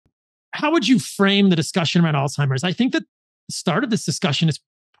how would you frame the discussion around Alzheimer's? I think that the start of this discussion is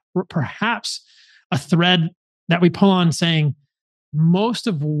perhaps a thread that we pull on, saying most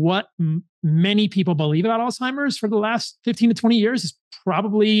of what many people believe about Alzheimer's for the last 15 to 20 years is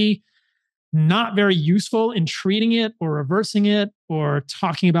probably not very useful in treating it or reversing it or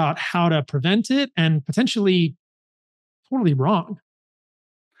talking about how to prevent it, and potentially totally wrong.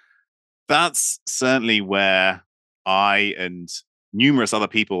 That's certainly where I and numerous other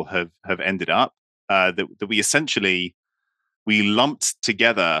people have ended up. That we lumped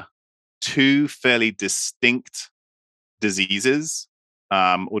together two fairly distinct diseases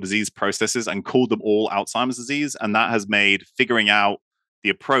or disease processes and called them all Alzheimer's disease, and that has made figuring out the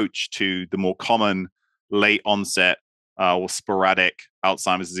approach to the more common late onset or sporadic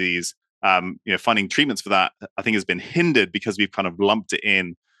Alzheimer's disease. Finding treatments for that, I think, has been hindered because we've kind of lumped it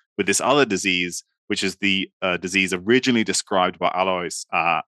in with this other disease, which is the disease originally described by Alois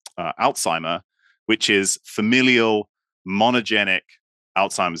Alzheimer, which is familial monogenic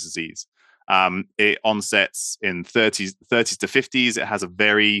Alzheimer's disease. It onsets in 30s to 50s. It has a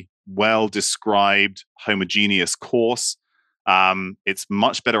very well described homogeneous course. It's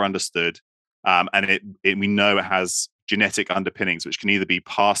much better understood, and we know it has genetic underpinnings, which can either be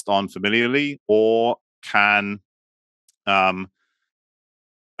passed on familially or can the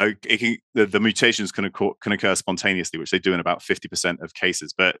mutations can occur spontaneously, which they do in about 50% of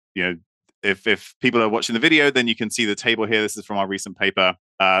cases. But if people are watching the video, then you can see the table here. This is from our recent paper.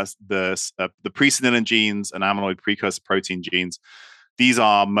 The presenilin genes and amyloid precursor protein genes. These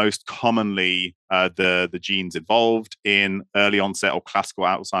are most commonly the genes involved in early onset or classical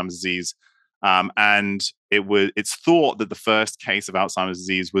Alzheimer's disease. And it's thought that the first case of Alzheimer's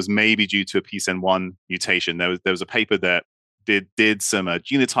disease was maybe due to a PSEN1 mutation. There was a paper that did some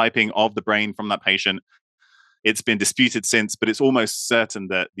genotyping of the brain from that patient. It's been disputed since, but it's almost certain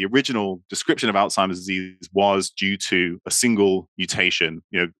that the original description of Alzheimer's disease was due to a single mutation,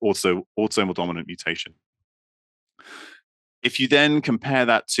 also autosomal dominant mutation. If you then compare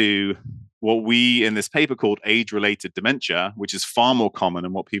that to what we in this paper called age-related dementia, which is far more common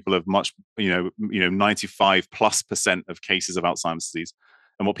and what people have 95+% of cases of Alzheimer's disease,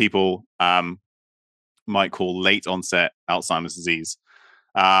 and what people might call late onset Alzheimer's disease.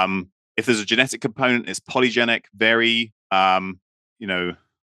 If there's a genetic component, it's polygenic, very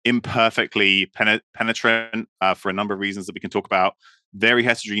imperfectly penetrant for a number of reasons that we can talk about. Very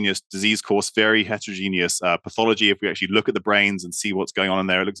heterogeneous disease course, very heterogeneous pathology. If we actually look at the brains and see what's going on in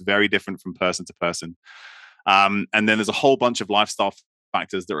there, it looks very different from person to person. And then there's a whole bunch of lifestyle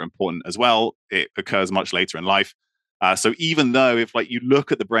factors that are important as well. It occurs much later in life. So even though if you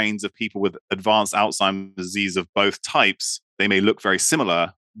look at the brains of people with advanced Alzheimer's disease of both types, they may look very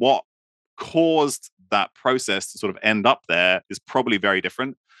similar, what caused that process to sort of end up there is probably very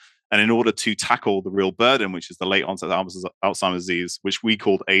different. And in order to tackle the real burden, which is the late onset Alzheimer's disease, which we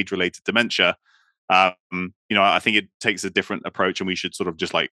called age-related dementia, I think it takes a different approach, and we should sort of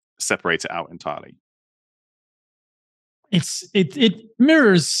just separate it out entirely. It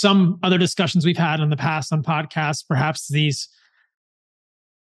mirrors some other discussions we've had in the past on podcasts, perhaps these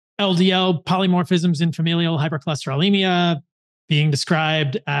LDL polymorphisms in familial hypercholesterolemia being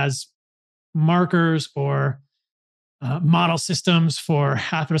described as markers or model systems for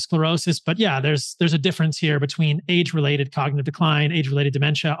atherosclerosis. But yeah, there's a difference here between age-related cognitive decline, age-related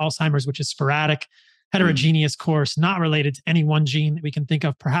dementia, Alzheimer's, which is sporadic, heterogeneous course, not related to any one gene that we can think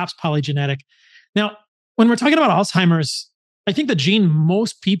of, perhaps polygenetic. Now, when we're talking about Alzheimer's, I think the gene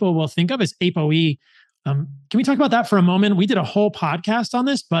most people will think of is APOE. Can we talk about that for a moment? We did a whole podcast on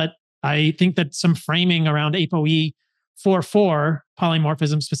this, but I think that some framing around APOE4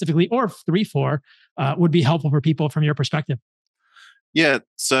 polymorphism specifically, or 3/4, would be helpful for people from your perspective. Yeah.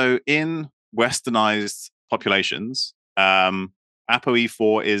 So in westernized populations,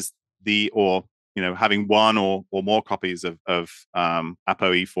 APOE4 is having one or more copies of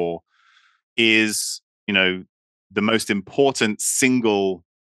APOE4 is, the most important single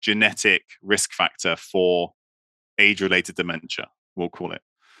genetic risk factor for age-related dementia, we'll call it.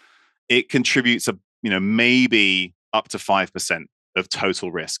 It contributes maybe up to 5% of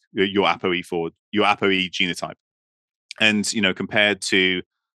total risk, your APOE4, your APOE genotype. And, compared to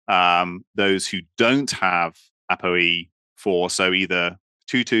those who don't have APOE4, so either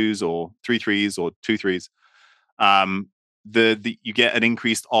 2/2s or 3/3s or 2/3s, you get an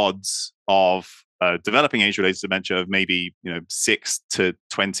increased odds of developing age-related dementia of maybe 6 to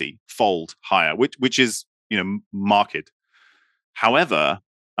 20 fold higher, which is marked. However,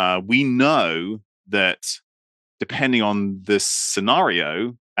 we know that depending on the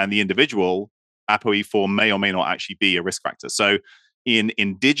scenario and the individual, APOE4 may or may not actually be a risk factor. So in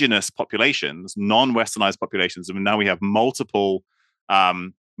indigenous populations, non-Westernized populations, and now we have multiple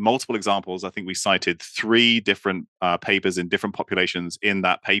examples. I think we cited 3 different papers in different populations in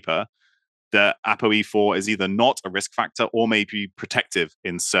that paper that APOE4 is either not a risk factor or maybe protective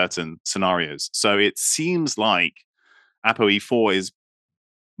in certain scenarios. So it seems like APOE4 is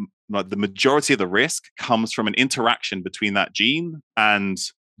like the majority of the risk comes from an interaction between that gene and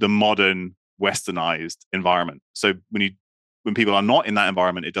the modern westernized environment. So when people are not in that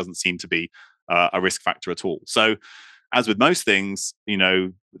environment, it doesn't seem to be a risk factor at all. So as with most things,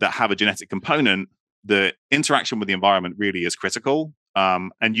 that have a genetic component, the interaction with the environment really is critical.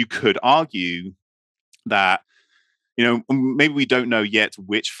 And you could argue that, maybe we don't know yet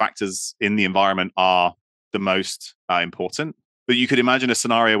which factors in the environment are the most important, but you could imagine a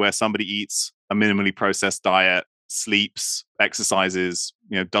scenario where somebody eats a minimally processed diet, sleeps, exercises,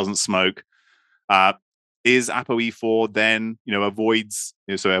 doesn't smoke. Is ApoE4 then, avoids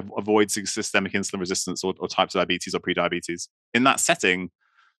systemic insulin resistance or type 2 diabetes or prediabetes? In that setting,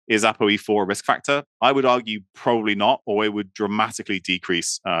 is ApoE4 a risk factor? I would argue probably not, or it would dramatically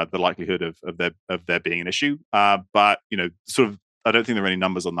decrease the likelihood of there being an issue. But sort of, I don't think there are any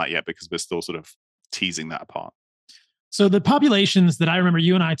numbers on that yet because we're still sort of teasing that apart. So the populations that I remember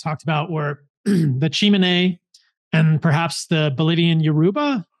you and I talked about were the Chimene and perhaps the Bolivian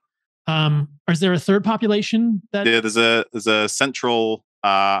Yoruba. Is there a third population that? Yeah, there's a Central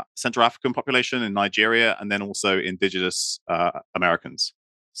African population in Nigeria, and then also indigenous Americans.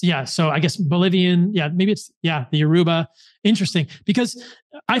 Yeah, so I guess Bolivian, maybe it's the Yoruba. Interesting, because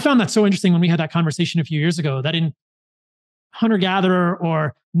I found that so interesting when we had that conversation a few years ago, that in hunter-gatherer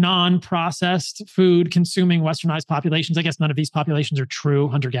or non-processed food consuming westernized populations, I guess none of these populations are true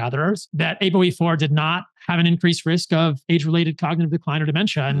hunter-gatherers, that APOE4 did not have an increased risk of age-related cognitive decline or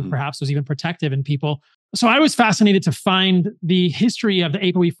dementia, and perhaps was even protective in people. So I was fascinated to find the history of the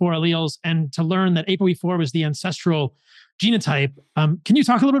APOE4 alleles and to learn that APOE4 was the ancestral genotype. Can you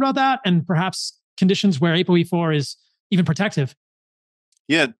talk a little bit about that and perhaps conditions where APOE4 is even protective?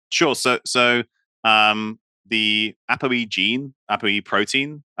 Yeah, sure. So the ApoE gene, ApoE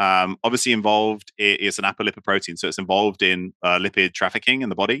protein, obviously involved, it's an apolipoprotein, so it's involved in lipid trafficking in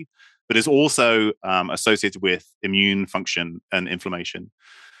the body, but it's also associated with immune function and inflammation.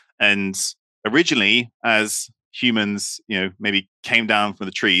 And originally, as humans, maybe came down from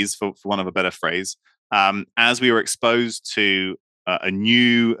the trees, for want of a better phrase, as we were exposed to a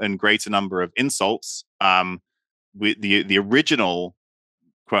new and greater number of insults, the original,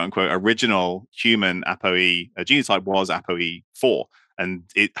 quote unquote, original human ApoE genotype was ApoE4, and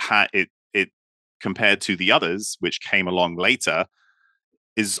it compared to the others, which came along later,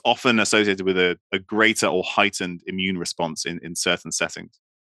 is often associated with a greater or heightened immune response in certain settings.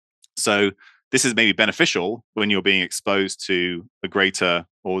 So this is maybe beneficial when you're being exposed to a greater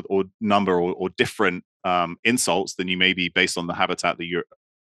or number or different insults than you may be based on the habitat that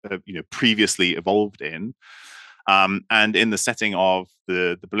you're previously evolved in. And in the setting of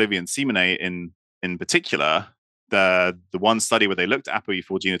the Bolivian Simene in particular, the one study where they looked at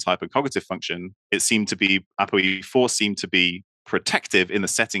ApoE4 genotype and cognitive function, it seemed to be ApoE4 seemed to be protective in the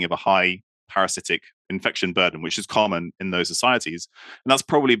setting of a high parasitic infection burden, which is common in those societies. And that's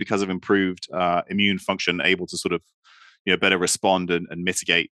probably because of improved immune function, able to sort of better respond and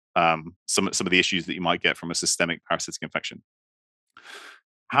mitigate some of the issues that you might get from a systemic parasitic infection.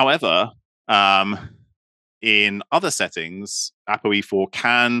 However, in other settings, ApoE4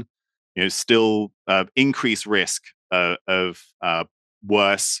 can still increase risk of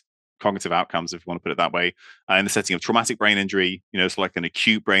worse cognitive outcomes, if you want to put it that way, in the setting of traumatic brain injury, it's like an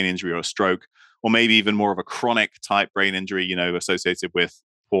acute brain injury or a stroke, or maybe even more of a chronic type brain injury, associated with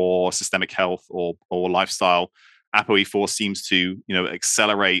poor systemic health or lifestyle. ApoE4 seems to,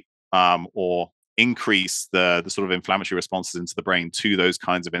 accelerate or increase the sort of inflammatory responses into the brain to those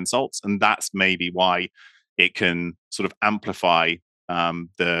kinds of insults. And that's maybe why it can sort of amplify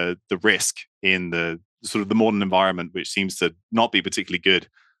the risk in the sort of the modern environment, which seems to not be particularly good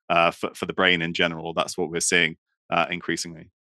for the brain in general. That's what we're seeing increasingly.